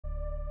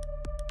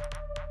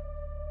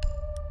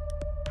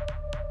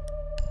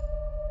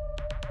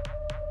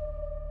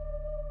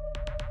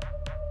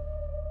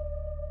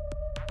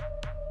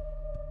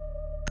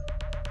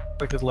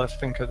Like his last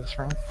think of this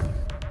round.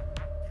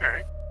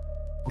 Alright.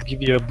 I'll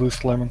give you a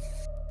boost, Lemon.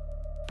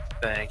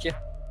 Thank you.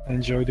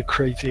 Enjoy the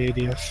crazy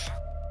ADS.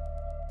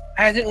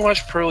 I didn't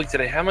watch Pro League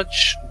today. How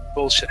much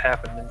bullshit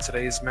happened in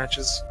today's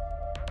matches?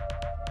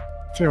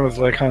 I think it was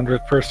like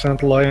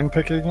 100% lion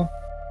pick again.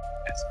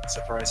 I'm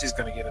surprised he's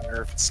gonna get a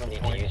nerf at some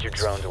Need point. to use your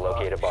drone to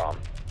locate a bomb.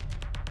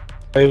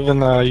 Even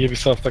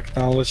Ubisoft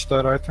acknowledged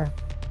that, I think.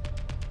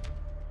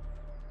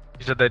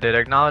 You said they did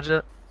acknowledge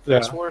it? Yeah.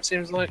 That's where it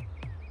seems like.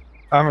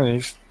 I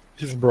mean,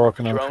 he's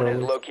broken on Drone Pro has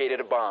League. located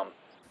a bomb.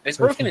 It's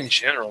broken in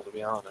general, to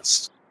be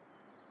honest.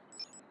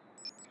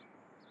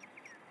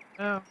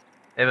 No.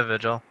 They have a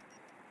vigil.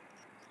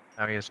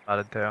 Now he is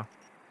spotted too.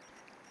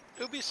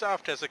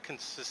 Ubisoft has a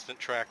consistent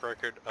track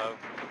record of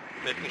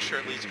making sure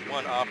at least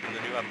one op in the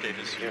new update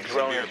is Your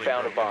drone has severely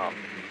found a broken. bomb.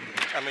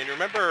 I mean,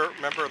 remember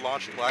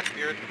launch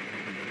Blackbeard?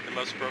 The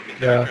most broken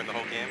character in the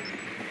whole game?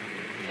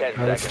 10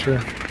 That's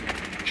seconds.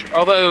 true.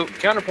 Although,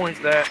 counterpoint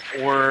to that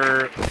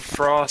were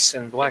Frost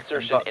and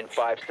Blackbeard. Insertion in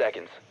 5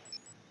 seconds.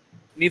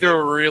 Neither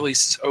were really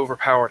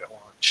overpowered at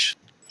launch.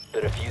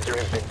 The diffuser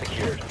has been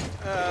secured.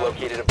 You've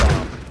located a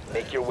bomb.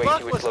 Make your way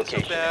Buck to its wasn't so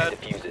location bad,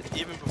 and defuse it.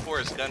 even before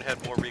his gun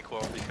had more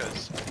recoil,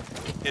 because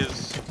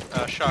his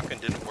shotgun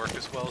didn't work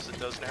as well as it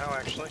does now,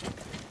 actually.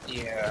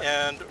 Yeah.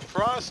 And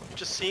Frost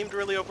just seemed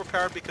really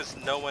overpowered because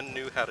no one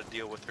knew how to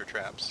deal with her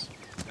traps.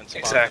 And spotted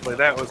Exactly, them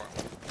that was- for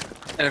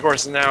him. And of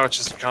course, now it's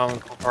just a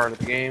comical part of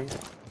the game.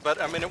 But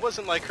I mean, it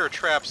wasn't like her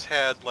traps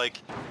had like,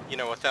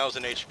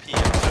 1,000 HP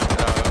and took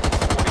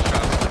 40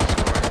 shots to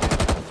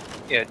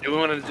destroy. Yeah, do we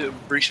want to do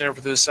breaching over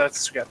those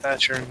sets? We got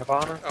Thatcher and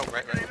Havana. Oh,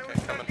 right, okay,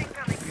 coming.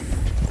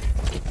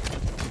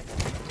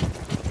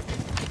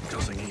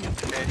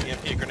 Okay,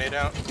 EMP grenade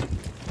out.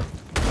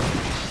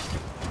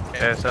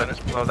 Okay, so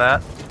just below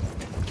that.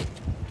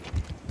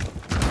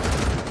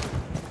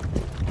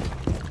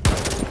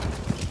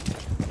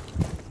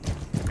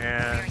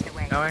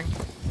 And going.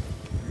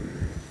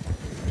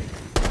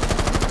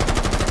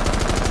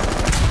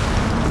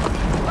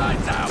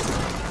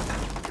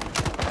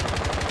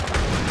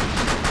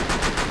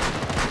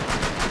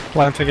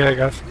 Planting it,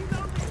 guys.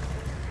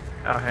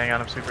 Oh, hang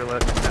on, I'm super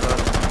lit.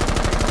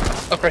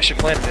 Oh, pressure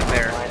planted in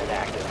there. Line and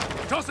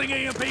active. Tossing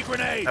EMP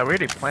grenade! Oh, we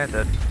already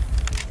planted.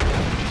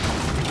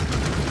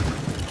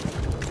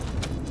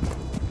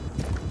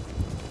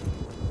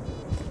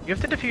 You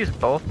have to defuse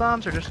both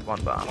bombs or just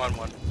one bomb? One.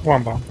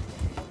 One bomb.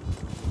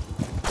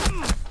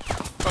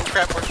 Oh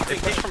crap, we're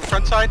engaged from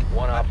front side.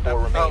 One op 4 Oh,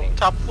 remaining.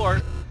 top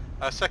floor.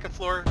 Second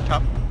floor,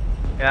 top.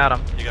 Got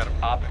him. You got him.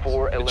 Op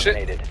 4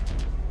 eliminated.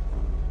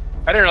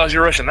 I didn't realize you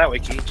were rushing that way,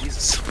 Keith.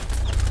 Jesus.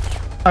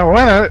 I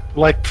went at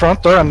like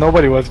front door and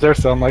nobody was there,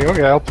 so I'm like,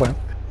 okay, I'll plant.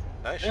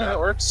 Nice Yeah, that shot.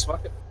 works.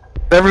 Fuck it.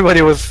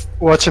 Everybody was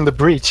watching the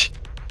breach.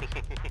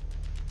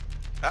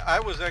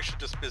 I was actually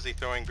just busy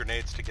throwing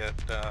grenades to get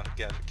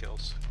gadget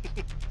kills.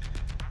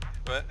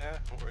 But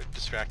we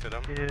distracted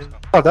them. Yeah. So.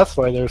 Oh, that's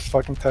why there's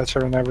fucking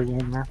Thatcher in every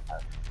game now.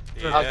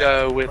 Yeah.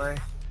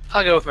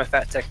 I'll go with my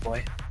fat tech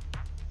boy.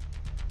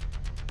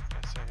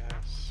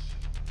 SAS.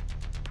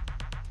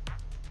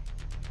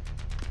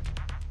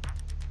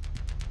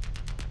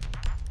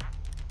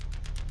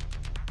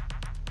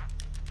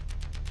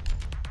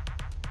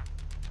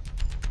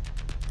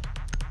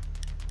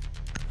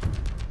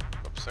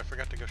 Oops, I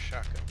forgot to go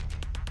shotgun.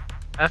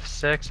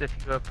 F6 if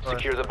you go push.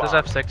 Secure the What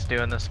does bomb. F6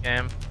 do in this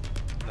game?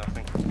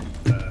 Nothing.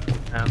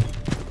 No.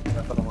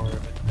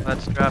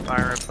 Let's drop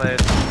iron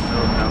plates. Middle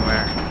of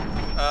nowhere.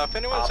 If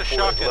anyone's Op a 4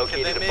 shotgun,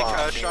 can they located a make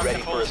bomb. Be shotgun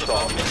ready for holes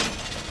assault. above me?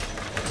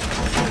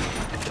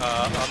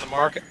 On the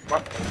mark.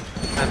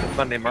 And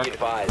Monday Be market.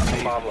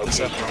 advised, bomb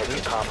location has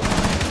been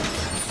compromised.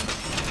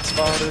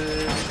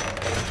 Spotted.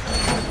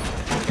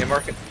 Okay,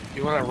 market.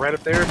 You want that right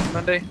up there,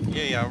 Monday?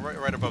 Yeah,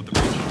 right above the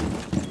bridge.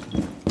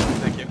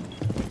 Thank you.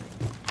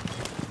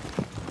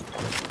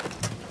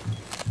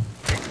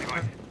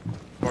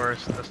 Of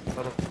course, this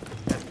little.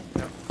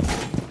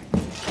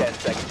 10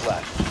 seconds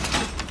left.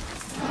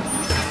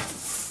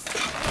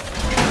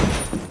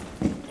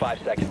 5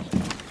 seconds.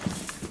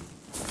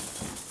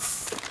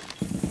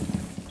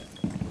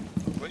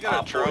 We got a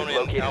Op 4 drone has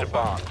in located a Alpha.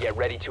 bomb. Get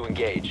ready to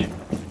engage.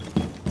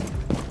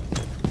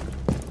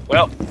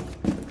 Well,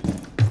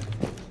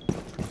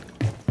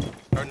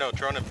 Or no,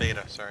 drone in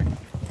Beta, sorry.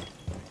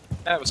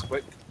 that was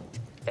quick.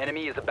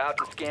 Enemy is about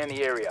to scan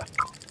the area.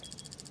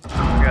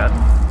 Oh god.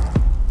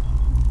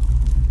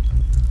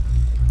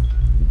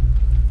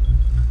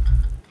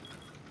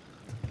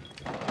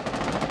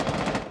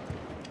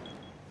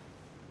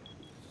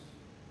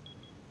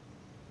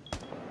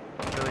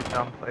 Really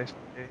dumb place to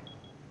be.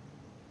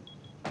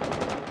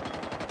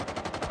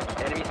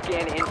 Enemy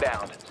scan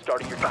inbound.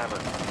 Starting your timer.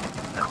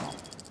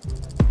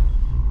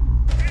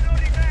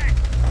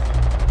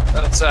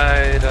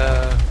 Outside,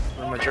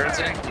 where my drone's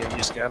in? Yeah, you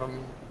just got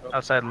them.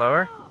 Outside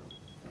lower?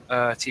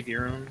 TV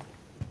room.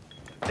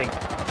 I think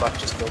Buck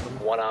just killed him.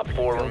 One op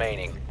 4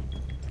 remaining.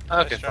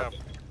 Okay, Nice job.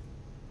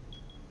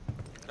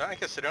 I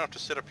guess I don't have to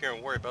sit up here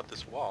and worry about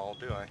this wall,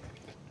 do I?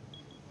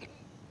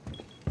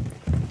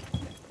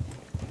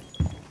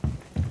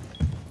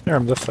 Here,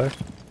 I'm this side.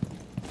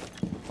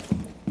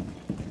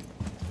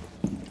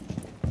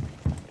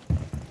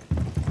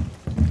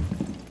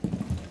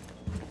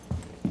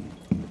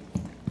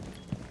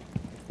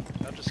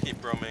 just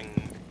keep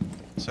roaming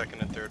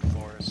second and third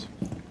floors.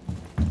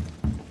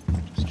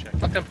 Just check.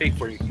 I'll come peek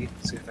for you, Keith.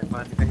 See if I can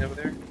find anything over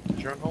there.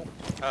 Drone hole.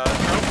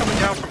 Drone coming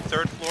down from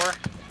third floor.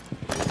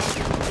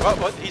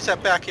 What? He's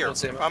at back here. Don't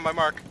see him. On my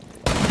mark.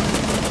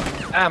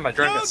 Ah, my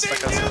drone got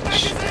stuck outside.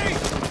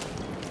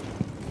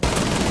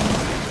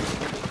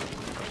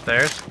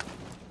 Upstairs.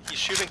 He's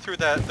shooting through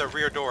the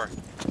rear door.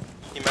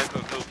 He might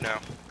have moved now.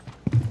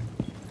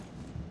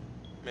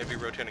 Maybe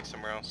rotating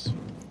somewhere else.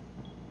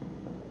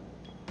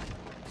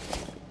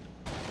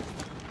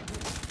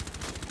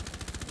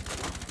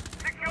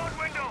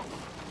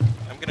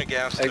 I'm gonna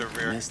gas the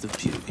rear.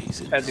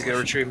 Had to go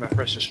retrieve my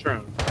precious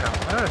drone. Yeah,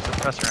 why do I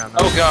suppress around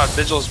Oh god,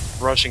 Vigil's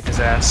rushing his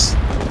ass.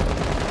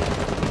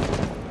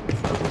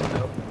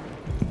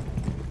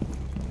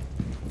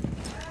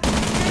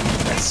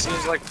 That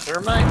seems like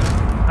thermite.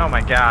 Oh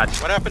my god.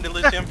 What happened to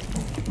Elysium?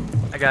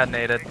 I got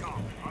naded.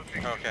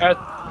 Okay. What?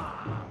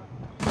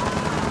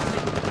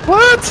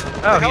 What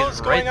Oh, the hell he's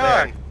is right going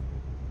there. on?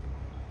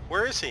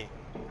 Where is he?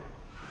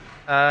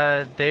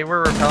 They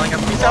were repelling up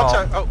the He's wall.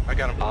 outside. Oh, I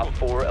got him. Op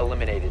 4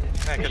 eliminated.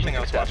 Man, good thing I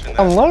was watching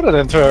I that. loaded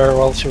into her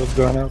while she was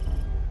going up.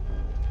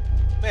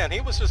 Man,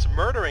 he was just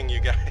murdering you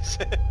guys.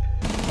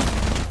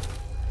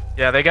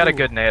 Yeah, they got a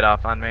good nade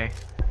off on me.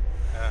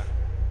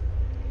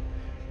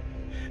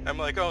 I'm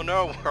like, oh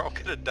no, we're all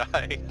gonna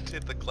die.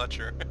 Hit the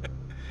clutcher.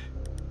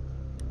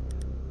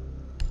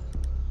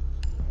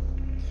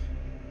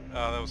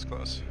 Oh, that was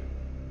close.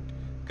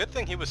 Good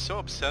thing he was so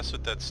obsessed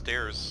with that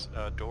stairs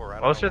door. I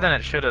don't Closer know than why.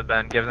 it should have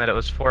been, given that it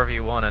was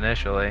 4v1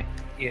 initially.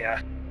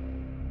 Yeah.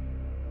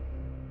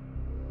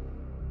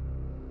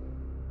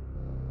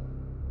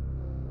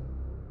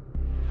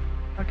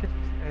 How could you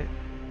say?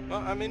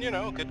 Well, I mean, you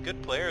know,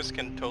 good players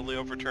can totally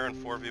overturn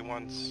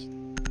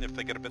 4v1s if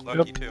they get a bit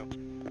lucky too.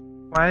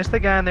 Why is the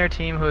guy on their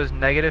team who is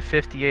negative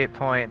 58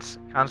 points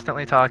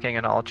constantly talking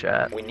in all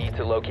chat? We need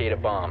to locate a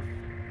bomb.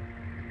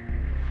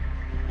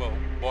 Well,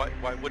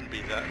 why wouldn't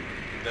be that?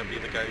 That'd be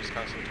the guy who's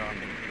constantly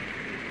talking.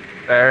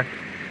 There.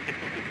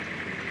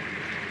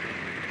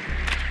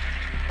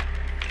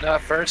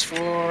 Not first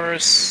floor,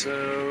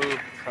 so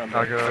probably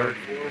I'll go third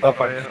floor.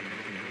 Up, Oh, yeah.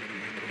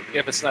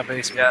 Yep, it's not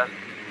basement. Yeah.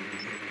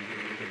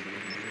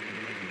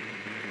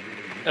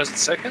 That was the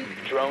second?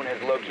 Drone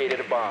has located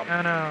a bomb.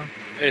 No, no.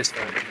 It is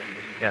third.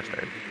 Yeah,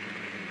 third.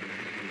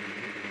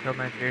 Killed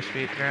my fierce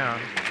feet drone.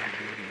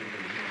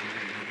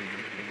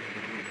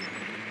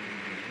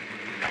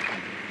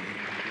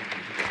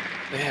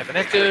 They have an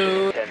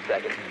echo. 10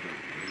 seconds.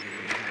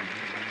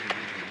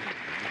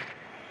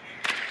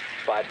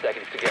 5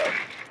 seconds to go.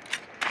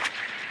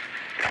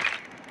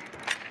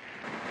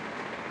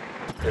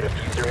 The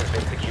diffuser has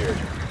been secured.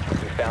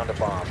 You found a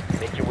bomb.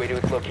 Make your way to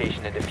its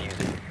location and defuse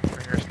it. Or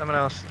here's someone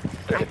else.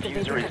 The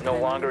diffuser is no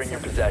longer in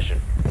your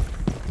possession.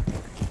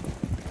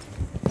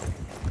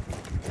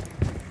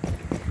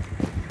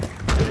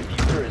 The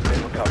diffuser has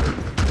been recovered.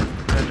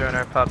 I'm gonna join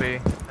our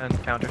puppy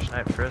and counter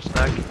snipe for a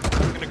sec.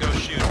 I'm gonna go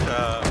shoot,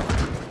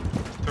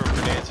 throw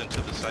grenades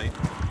into the site.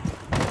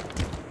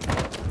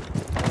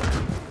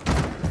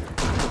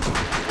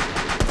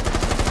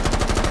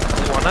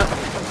 One up.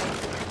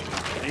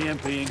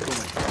 EMP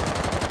incoming.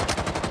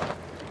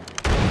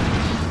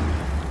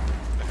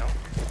 The hell?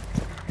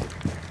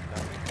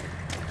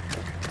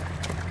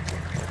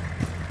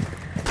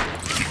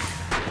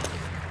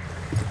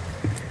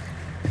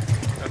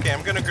 Okay,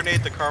 I'm gonna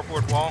grenade the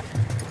cardboard wall.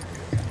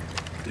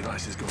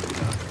 Device is going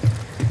down.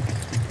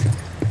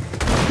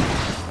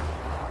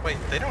 Wait,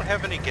 they don't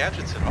have any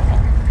gadgets at all.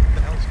 What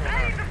the hell is going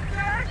on?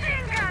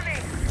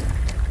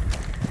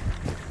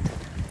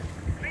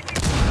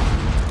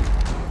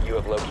 You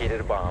have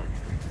located a bomb.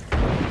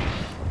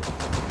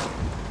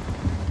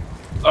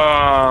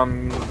 Are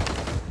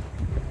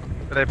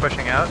they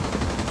pushing out?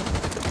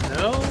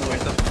 No? Where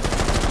the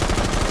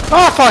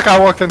Oh fuck, I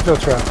walked into a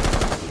trap.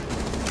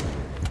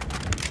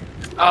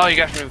 Oh, you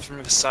got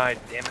from the side,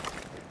 damn it.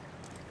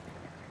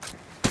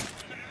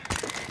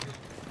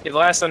 Yeah, the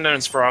last unknown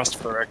is Frost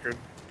for record.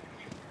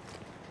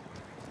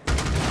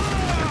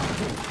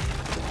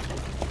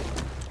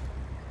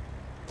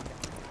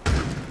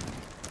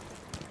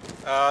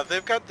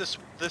 They've got this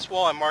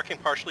wall I'm marking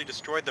partially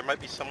destroyed. There might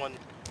be someone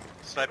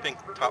sniping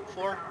top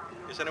floor.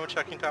 Is anyone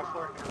checking top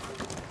floor?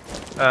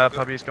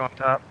 Puppy's going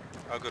top.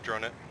 I'll go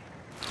drone it.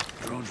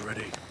 Drone's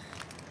ready.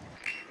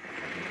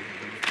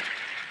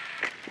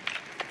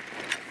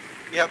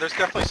 Yeah, there's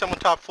definitely someone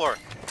top floor.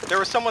 There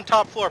was someone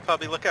top floor,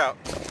 puppy. Look out.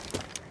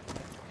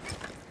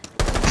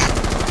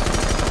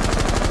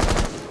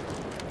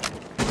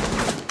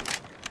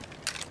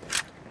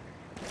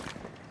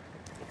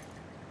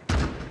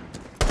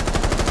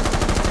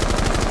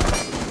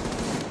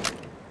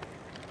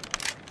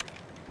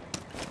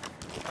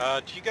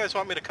 Do you guys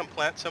want me to come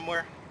plant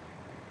somewhere?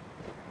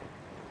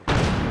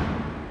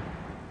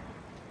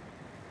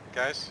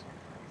 Guys?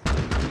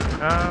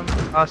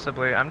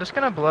 Possibly. I'm just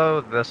gonna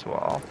blow this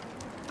wall.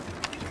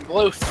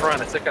 Below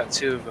front, I think I got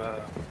two of,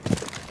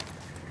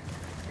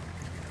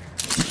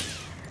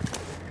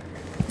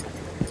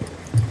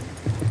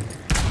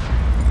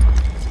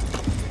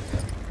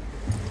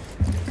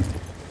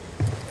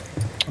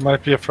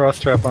 Might be a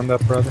frost trap on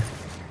that, brother.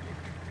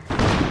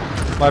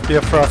 Might be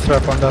a frost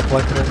trap on that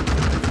black hole.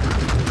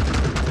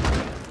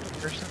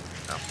 Person?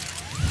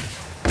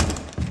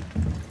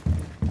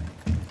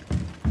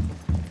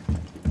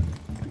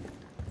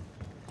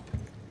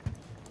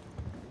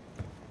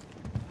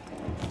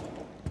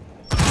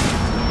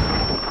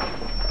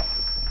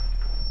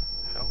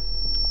 No.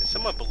 Is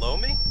someone below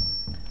me?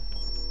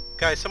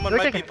 Guys, someone Look,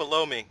 might I be can-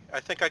 below me. I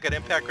think I got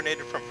impact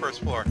grenaded from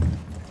first floor.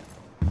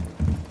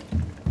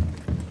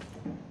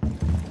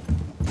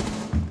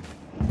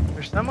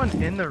 There's someone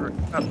in the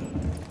room. Oh.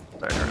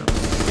 Sorry, room.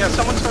 Yeah,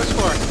 someone's first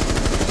floor.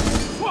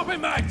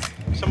 Swapping mags!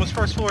 Someone's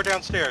first floor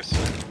downstairs.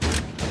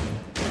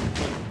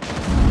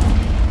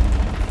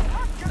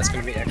 That's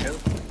gonna be Echo.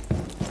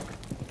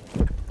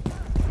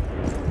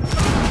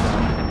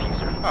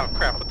 Diffuser. Oh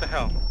crap, what the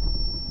hell?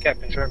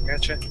 Captain Truck,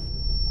 gotcha.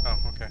 Oh,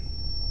 okay.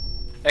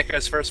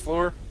 Echo's first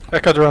floor.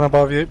 Echo drone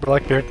above you,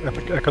 Blackbeard.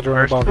 Echo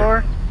drone First above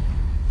floor?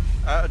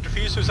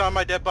 Diffuser's on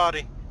my dead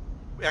body.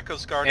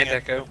 Echo's guarding And it.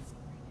 Echo. you.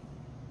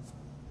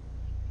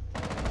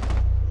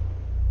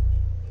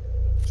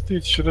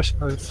 Dude, should have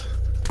shot.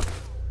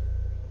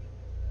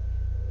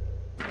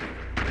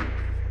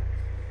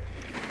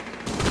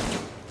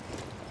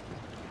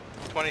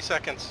 20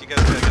 seconds. You guys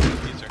gotta get the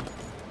diffuser.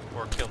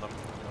 Or kill them.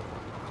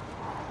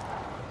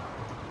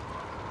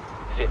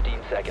 15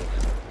 seconds.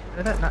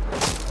 Did that not?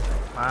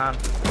 Come on.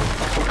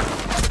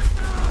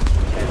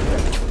 10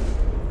 seconds.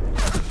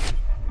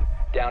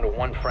 Down to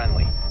one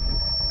friendly.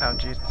 Oh,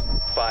 Jesus.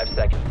 5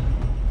 seconds.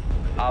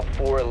 Op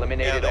 4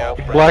 eliminated Yeah, all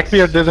they are. friendlies.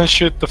 Blackbeard didn't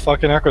shoot the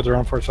fucking Echo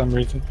drone for some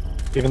reason,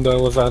 even though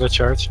it was out of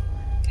charge.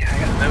 Yeah, I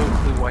got no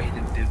clue why he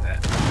didn't do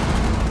that.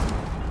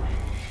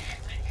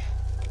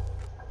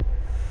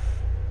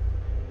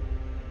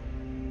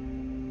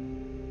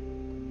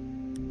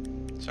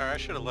 Sorry, I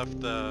should have left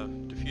the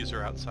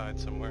diffuser outside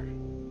somewhere.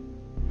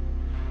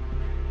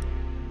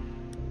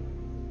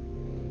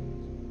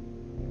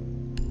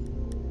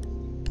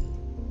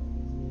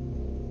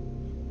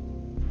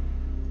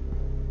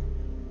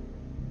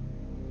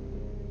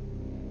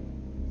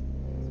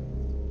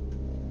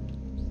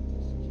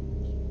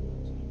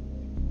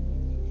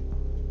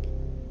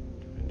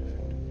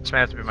 This may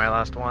have to be my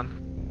last one.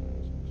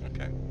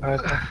 Okay.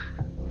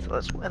 So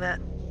let's win it.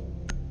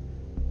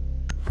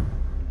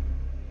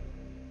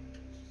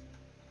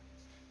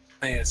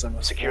 I had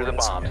some Secure the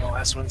bomb. The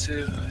last one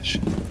too.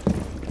 Shit.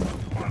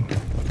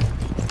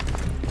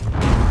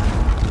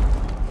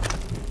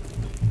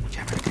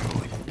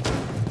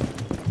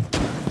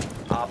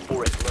 Op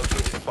 4 has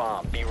located a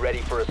bomb. Be ready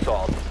for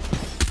assault.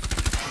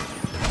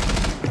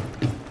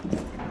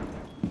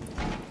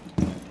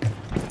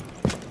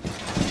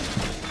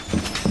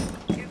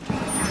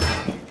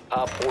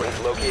 Op 4 has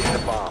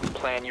located a bomb.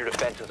 Plan your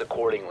defenses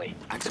accordingly.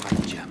 Activate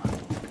the jammer.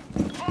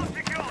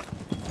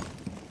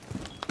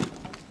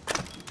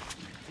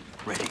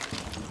 Ready.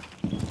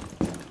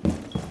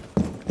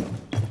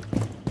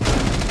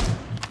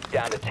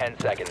 Down to 10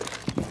 seconds.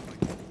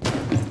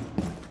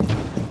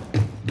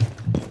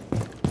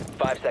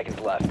 5 seconds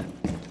left.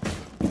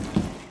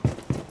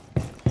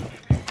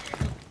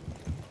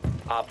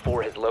 Op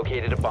 4 has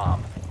located a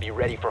bomb. Be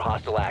ready for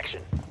hostile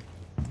action.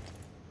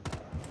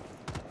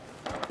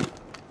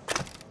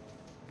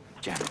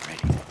 Jammer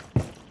ready.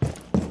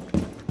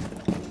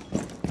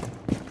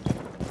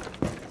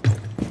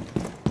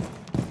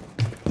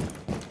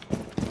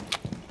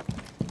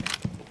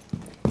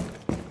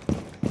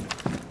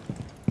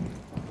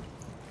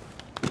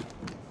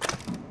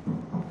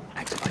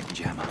 Activate the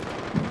jammer.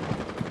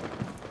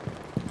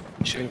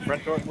 Shooting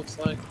front door, it looks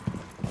like.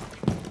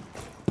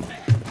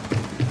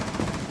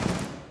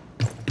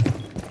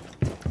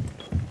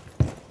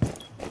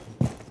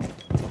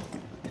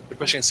 They're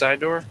pushing side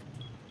door.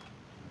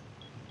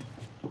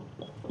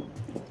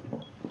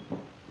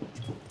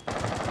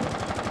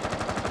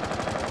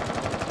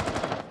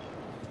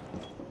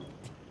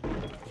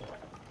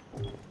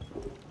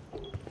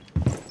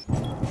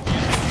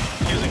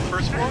 Using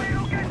first floor?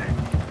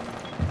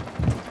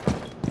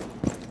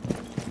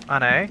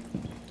 On A?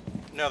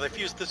 No, they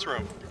fused this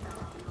room.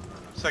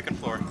 Second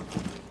floor.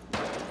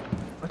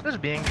 What does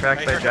being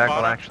tracked I by hear Jackal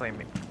Hibana. actually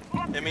mean?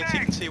 It means he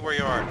can see where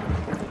you are.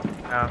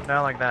 No,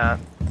 not like that.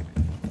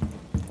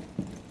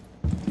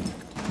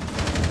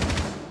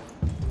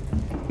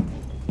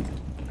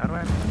 How do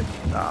I make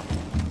it stop?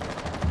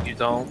 You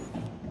don't.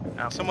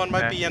 Oh, Someone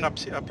might okay. be in up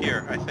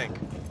here, I think.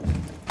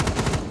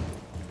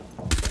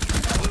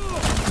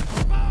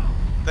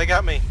 They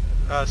got me.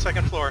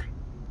 Second floor.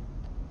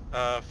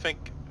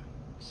 Think.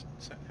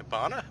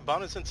 Hibana?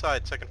 Hibana's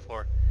inside, second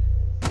floor.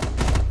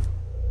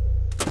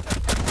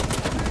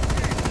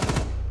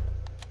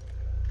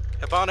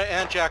 Hibana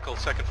and Jackal,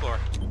 second floor.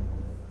 I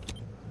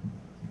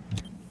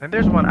think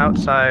there's one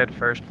outside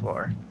first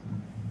floor.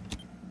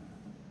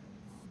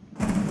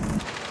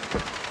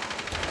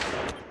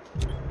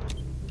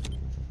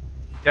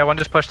 Yeah, one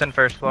just pushed in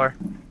first floor.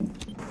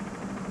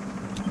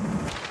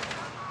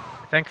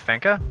 I think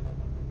Finka?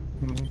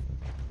 Mhm.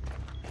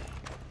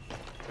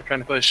 They're trying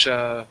to push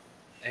A.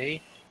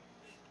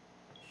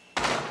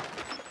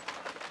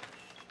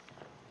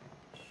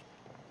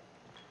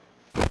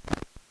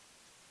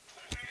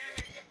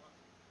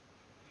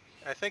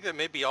 think that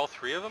maybe all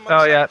three of them on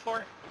Oh, the yeah. second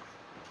floor?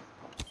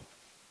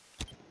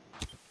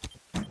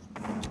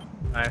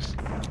 Nice.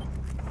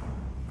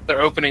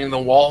 They're opening the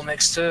wall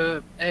next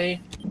to A.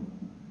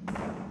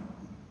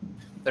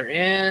 They're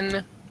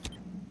in.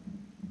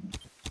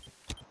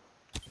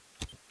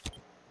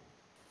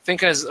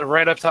 Finka's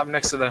right up top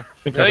next to the.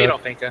 Finka No, you dead.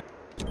 don't, Finka.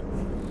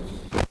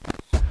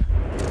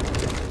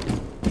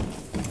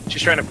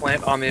 She's trying to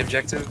plant on the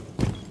objective.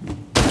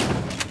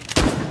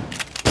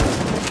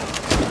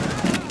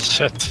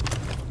 Shit.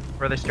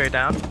 Were they straight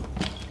down?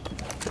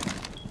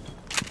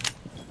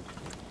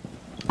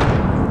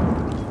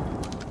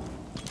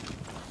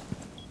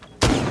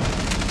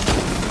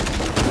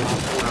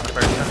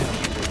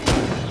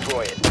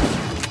 Destroy it.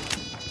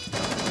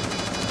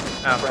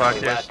 Oh, fuck,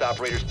 Friendly, last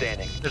operator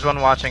standing. there's one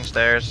watching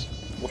stairs.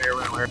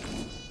 Where?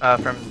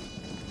 From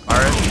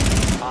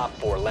Arish. Op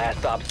 4, last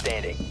stop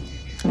standing.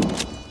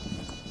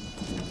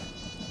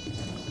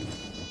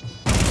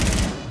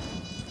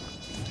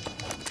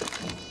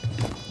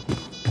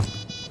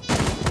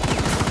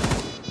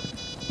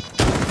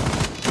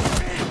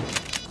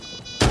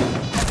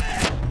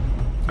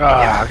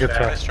 Ah, good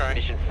try. Nice try.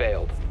 Mission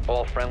failed.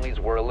 All friendlies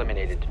were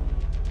eliminated.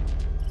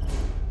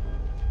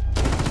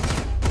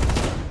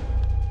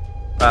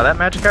 Wow, that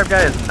Magikarp guy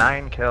has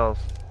 9 kills.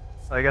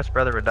 So I guess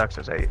Brother Redux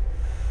is 8.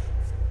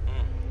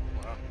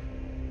 Wow.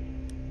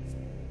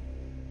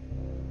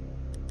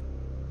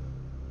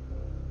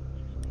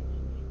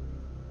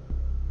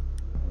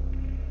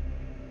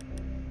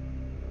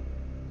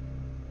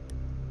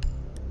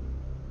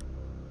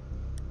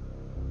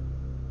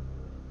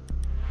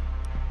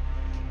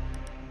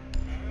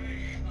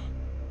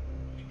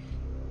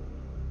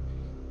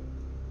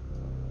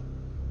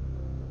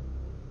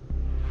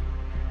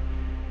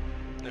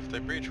 If they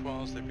breach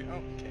walls, they be.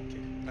 Oh, okay,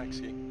 back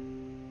seat.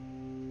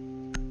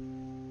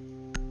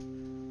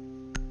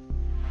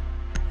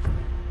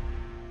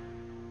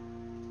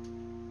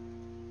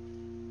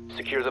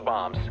 Secure the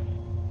bombs.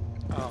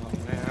 Oh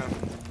man.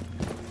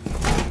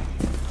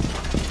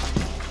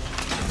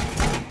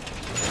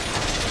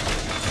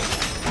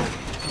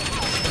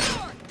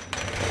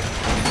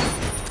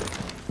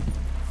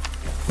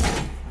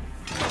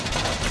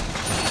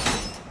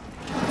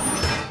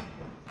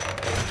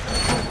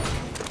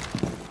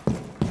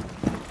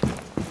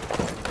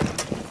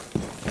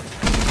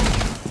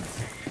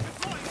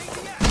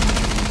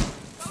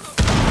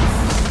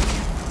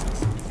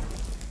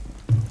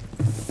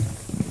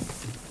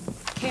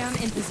 Cam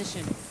in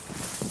position.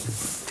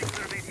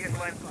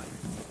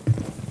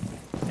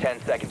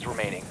 10 seconds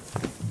remaining.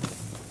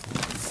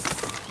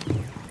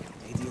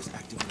 ADS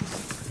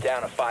activated.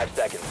 Down to 5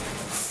 seconds.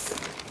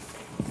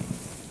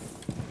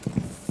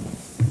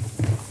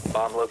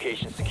 Bomb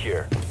location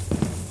secure.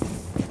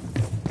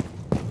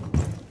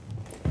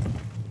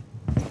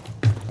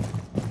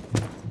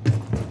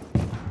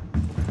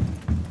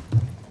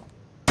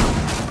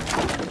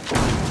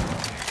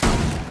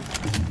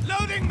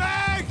 Loading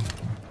mag!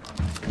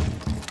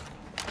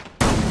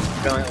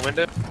 Going out the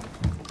window.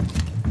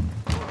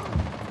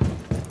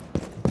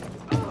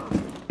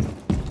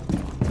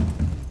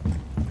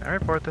 Can I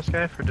report this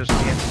guy for just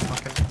being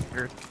fucking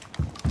weird?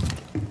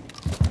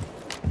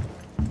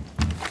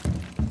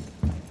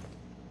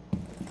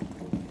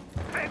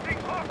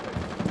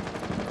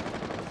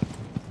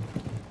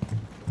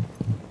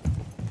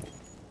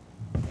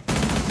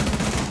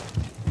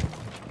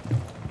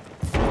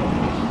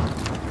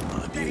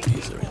 My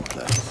beauties are in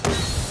place.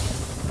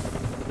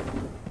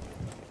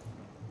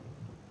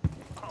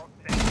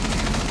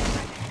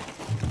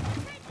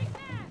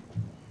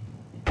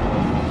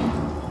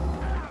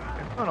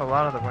 They're throwing a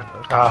lot of the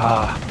windows.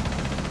 Ah.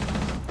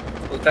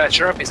 Look that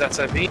sure up. He's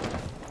outside B.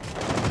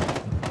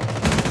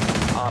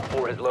 Op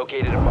 4 has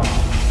located a bomb.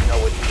 You know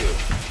what to do.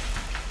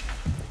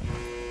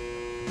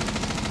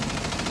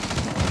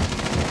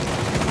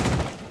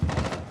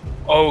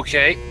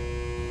 Okay.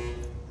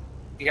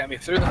 You got me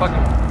through the fucking.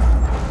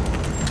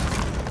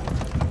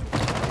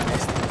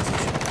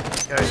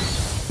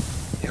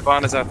 Guys,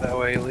 Yvonne is out that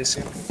way,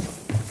 Elysium.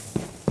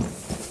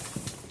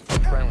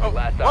 Friendly, Oh,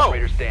 last whoa!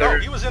 operator No,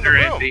 standing. he was in the They're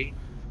in room. B.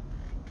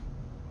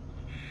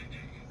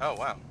 Oh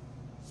wow.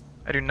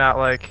 I do not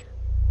like.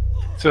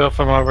 2 of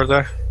them over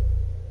there.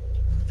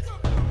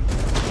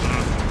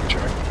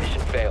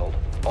 Mission failed.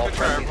 All Good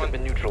try, friendlies have everyone.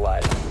 been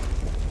neutralized.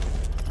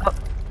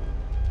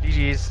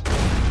 GG's.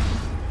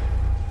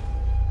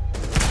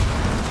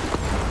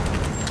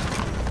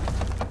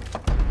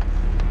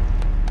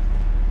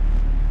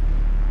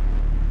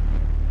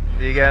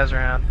 See you guys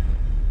around.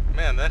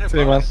 Man, that See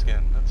you, man. Hibana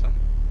skin. That's something.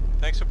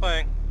 Thanks for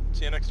playing.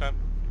 See you next time.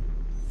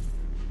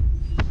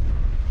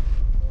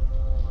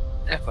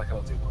 Yeah, fuck,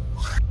 I'll do one.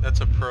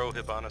 That's a pro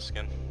Hibana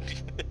skin.